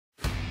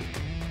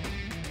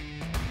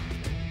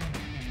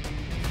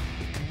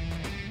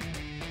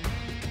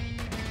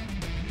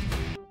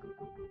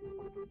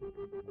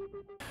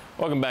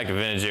Welcome back to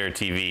Vintage Air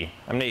TV.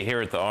 I'm Nate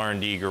here at the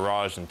R&D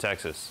garage in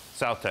Texas,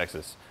 South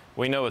Texas.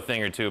 We know a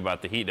thing or two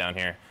about the heat down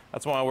here.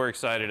 That's why we're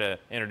excited to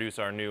introduce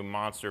our new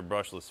Monster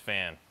Brushless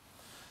fan.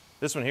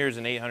 This one here is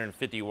an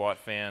 850 watt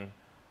fan.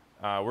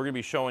 We're going to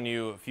be showing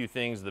you a few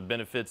things, the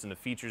benefits and the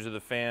features of the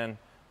fan,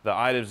 the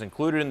items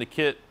included in the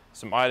kit,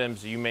 some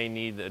items you may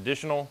need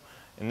additional,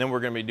 and then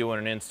we're going to be doing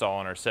an install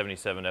on our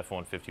 77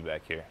 F-150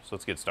 back here. So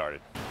let's get started.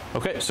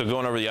 Okay, so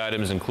going over the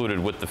items included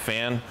with the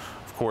fan.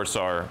 Of course,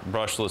 our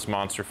brushless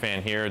Monster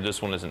fan here.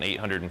 This one is an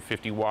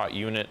 850 watt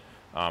unit.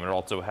 It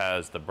also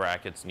has the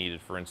brackets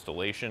needed for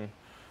installation.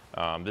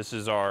 This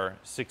is our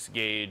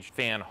 6-gauge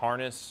fan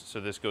harness, so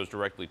this goes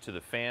directly to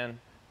the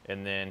fan.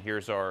 And then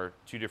here's our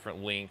 2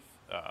 different length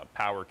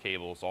power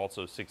cables,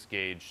 also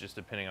 6-gauge, just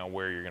depending on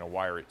where you're going to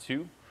wire it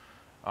to.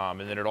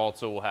 And then it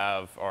also will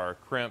have our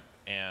crimp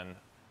and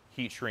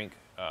heat shrink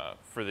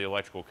for the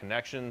electrical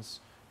connections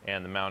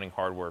and the mounting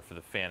hardware for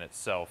the fan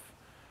itself.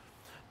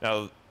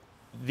 Now,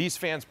 these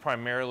fans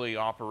primarily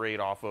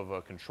operate off of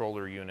a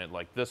controller unit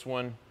like this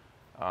one.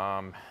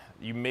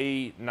 You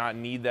may not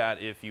need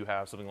that if you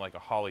have something like a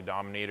Holley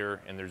Dominator,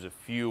 and there's a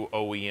few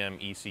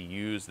OEM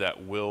ECUs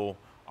that will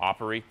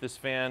operate this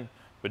fan,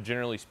 but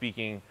generally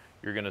speaking,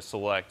 you're going to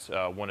select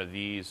one of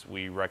these.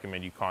 We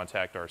recommend you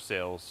contact our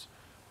sales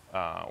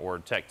or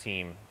tech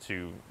team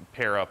to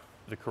pair up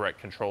the correct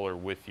controller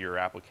with your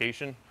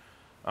application.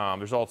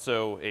 There's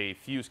also a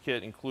fuse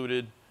kit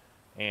included,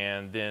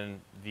 and then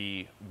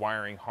the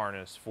wiring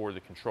harness for the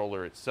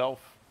controller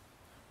itself.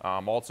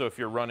 Also, if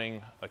you're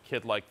running a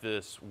kit like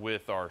this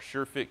with our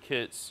SureFit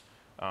kits,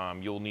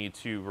 you'll need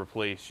to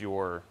replace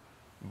your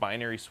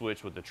binary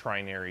switch with the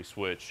trinary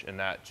switch, and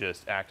that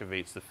just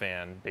activates the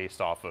fan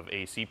based off of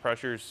AC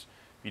pressures.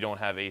 If you don't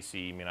have AC,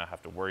 you may not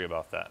have to worry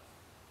about that.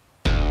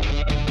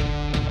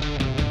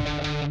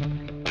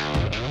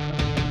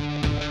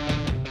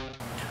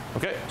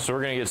 Okay, so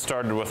we're going to get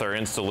started with our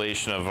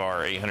installation of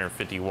our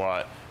 850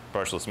 watt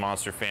brushless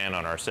Monster fan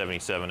on our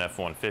 77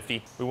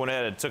 F-150. We went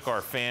ahead and took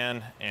our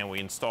fan and we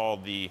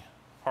installed the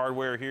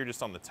hardware here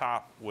just on the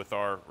top with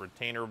our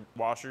retainer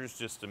washers,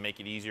 just to make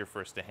it easier for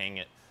us to hang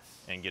it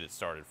and get it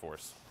started for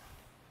us.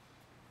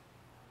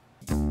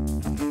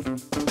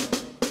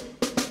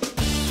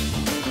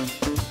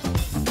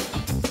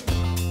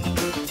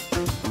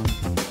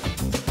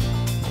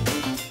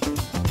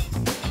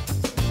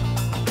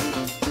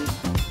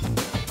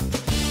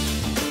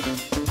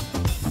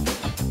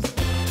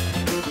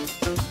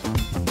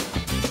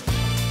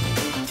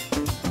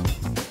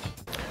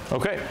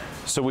 Okay,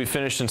 so we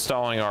finished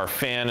installing our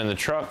fan in the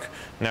truck.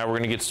 Now we're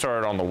going to get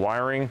started on the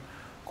wiring.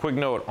 Quick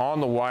note on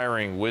the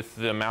wiring, with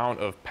the amount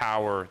of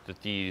power that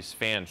these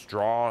fans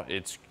draw,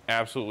 it's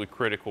absolutely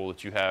critical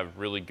that you have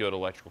really good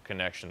electrical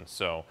connections.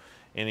 So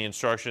in the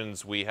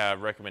instructions, we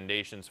have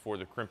recommendations for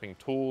the crimping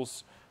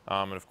tools,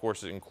 and of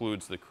course it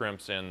includes the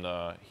crimps and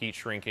the heat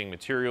shrinking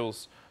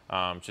materials.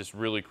 It's just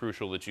really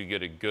crucial that you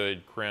get a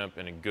good crimp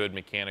and a good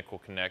mechanical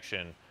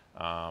connection.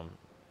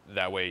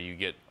 That way you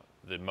get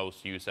the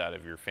most use out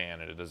of your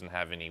fan and it doesn't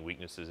have any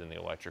weaknesses in the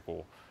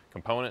electrical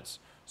components.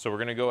 So we're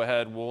going to go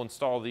ahead, we'll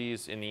install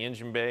these in the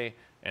engine bay,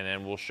 and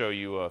then we'll show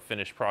you a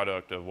finished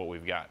product of what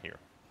we've got here.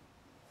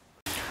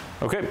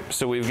 Okay,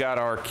 so we've got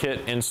our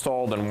kit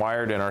installed and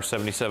wired in our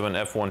 77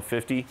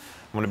 F-150. I'm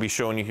going to be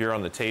showing you here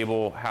on the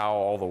table how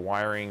all the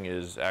wiring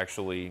is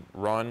actually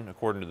run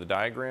according to the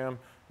diagram.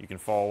 You can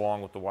follow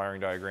along with the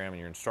wiring diagram and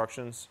your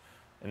instructions.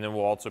 And then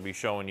we'll also be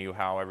showing you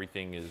how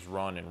everything is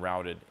run and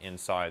routed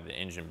inside the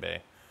engine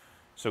bay.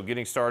 So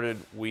getting started,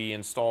 we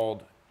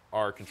installed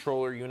our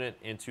controller unit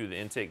into the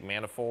intake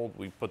manifold.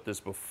 We put this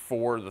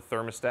before the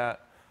thermostat.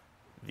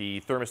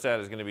 The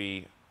thermostat is going to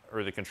be,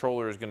 or the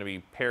controller is going to be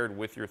paired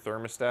with your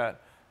thermostat.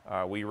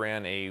 We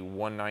ran a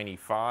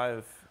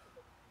 195.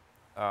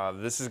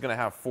 This is going to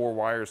have 4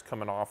 wires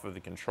coming off of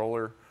the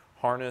controller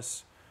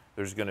harness.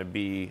 There's going to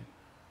be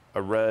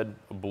a red,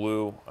 a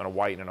blue, and a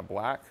white, and a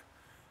black.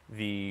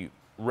 The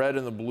red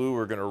and the blue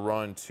are going to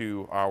run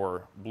to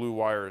our blue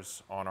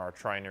wires on our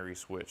trinary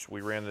switch.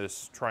 We ran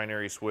this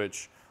trinary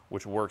switch,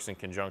 which works in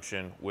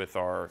conjunction with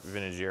our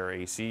Vintage Air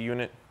AC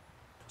unit.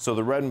 So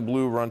the red and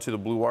blue run to the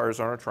blue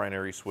wires on our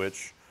trinary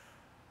switch.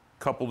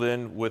 Coupled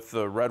in with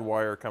the red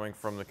wire coming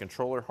from the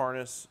controller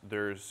harness,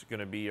 there's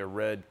going to be a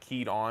red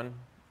keyed on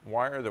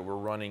wire that we're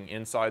running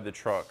inside the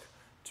truck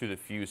to the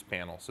fuse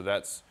panel. So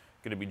that's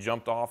going to be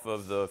jumped off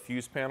of the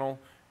fuse panel.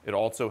 It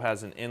also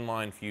has an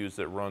inline fuse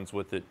that runs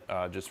with it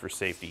just for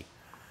safety.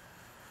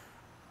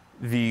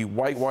 The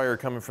white wire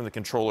coming from the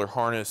controller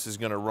harness is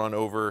going to run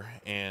over,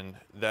 and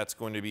that's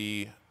going to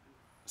be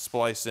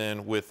spliced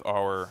in with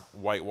our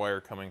white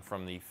wire coming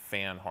from the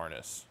fan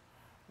harness.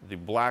 The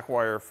black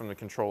wire from the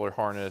controller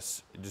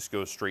harness, it just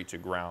goes straight to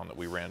ground that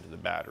we ran to the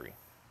battery.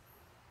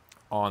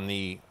 On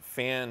the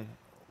fan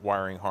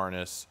wiring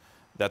harness,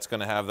 that's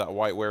going to have that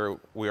white wire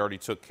we already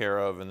took care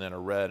of, and then a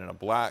red and a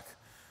black.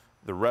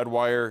 The red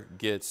wire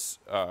gets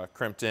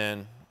crimped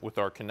in with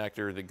our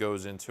connector that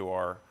goes into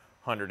our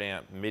 100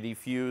 amp MIDI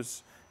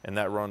fuse, and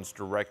that runs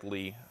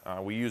directly.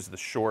 We use the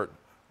short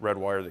red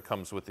wire that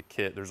comes with the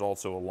kit. There's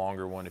also a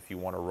longer one if you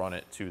want to run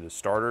it to the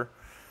starter.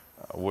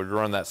 Would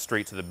run that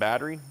straight to the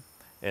battery,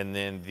 and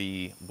then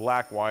the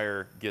black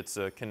wire gets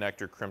a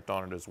connector crimped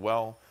on it as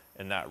well,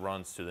 and that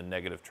runs to the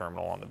negative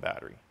terminal on the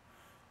battery.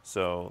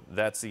 So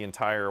that's the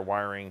entire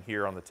wiring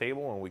here on the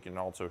table, and we can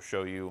also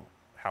show you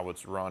how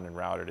it's run and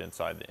routed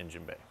inside the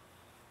engine bay.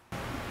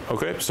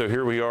 Okay, so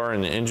here we are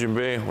in the engine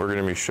bay. We're going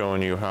to be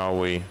showing you how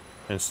we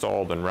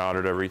installed and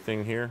routed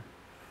everything here.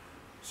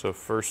 So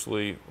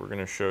firstly, we're going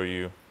to show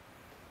you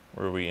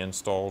where we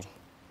installed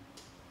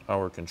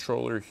our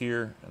controller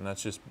here, and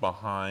that's just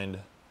behind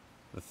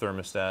the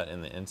thermostat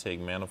and the intake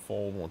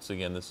manifold. Once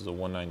again, this is a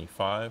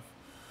 195.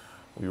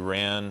 We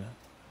ran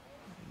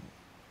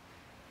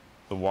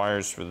the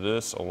wires for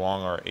this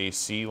along our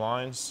AC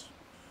lines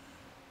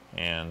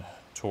and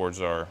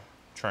towards our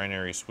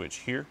trinary switch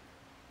here.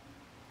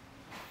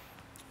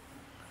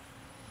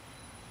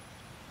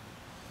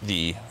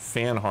 The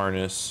fan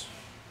harness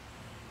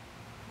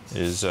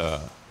is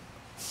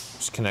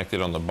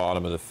connected on the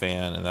bottom of the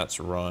fan, and that's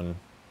run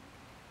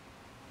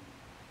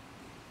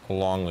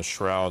along the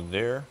shroud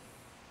there.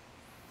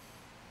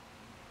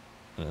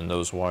 And then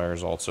those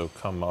wires also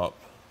come up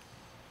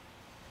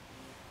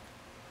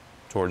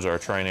towards our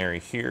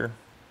trinary here.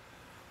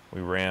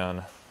 We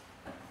ran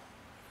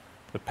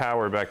the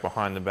power back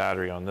behind the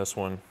battery on this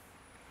one.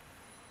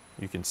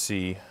 You can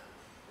see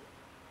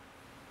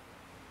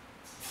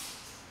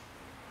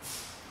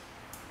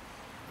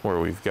where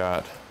we've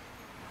got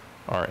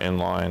our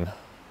inline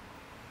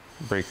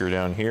breaker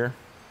down here.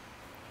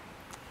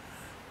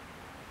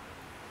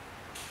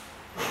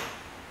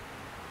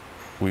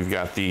 We've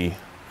got the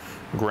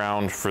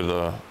ground for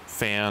the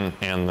fan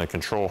and the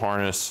control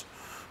harness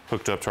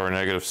hooked up to our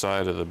negative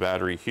side of the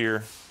battery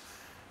here,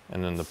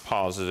 and then the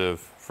positive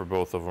for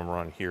both of them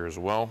run here as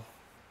well.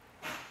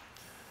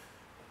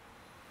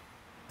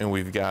 And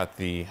we've got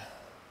the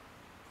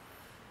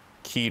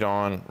keyed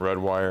on red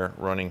wire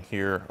running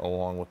here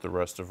along with the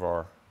rest of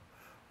our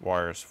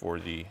wires for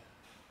the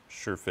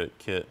SureFit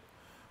kit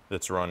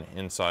that's run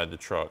inside the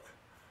truck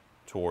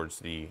towards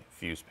the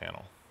fuse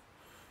panel.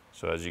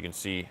 So as you can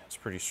see, it's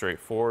pretty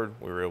straightforward.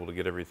 We were able to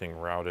get everything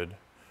routed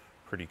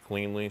pretty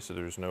cleanly, so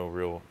there's no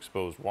real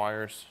exposed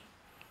wires.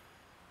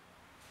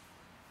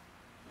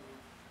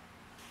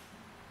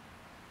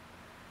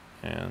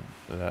 And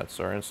that's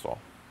our install.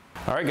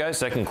 All right guys,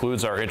 that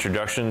concludes our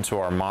introduction to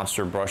our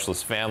Monster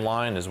Brushless fan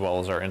line, as well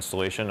as our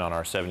installation on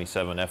our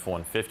 77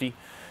 F-150.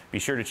 Be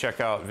sure to check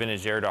out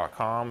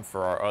vintageair.com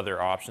for our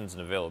other options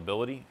and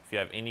availability. If you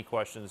have any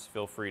questions,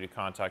 feel free to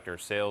contact our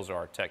sales or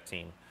our tech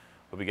team.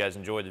 Hope you guys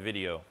enjoyed the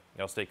video.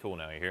 Y'all stay cool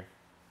now, you hear?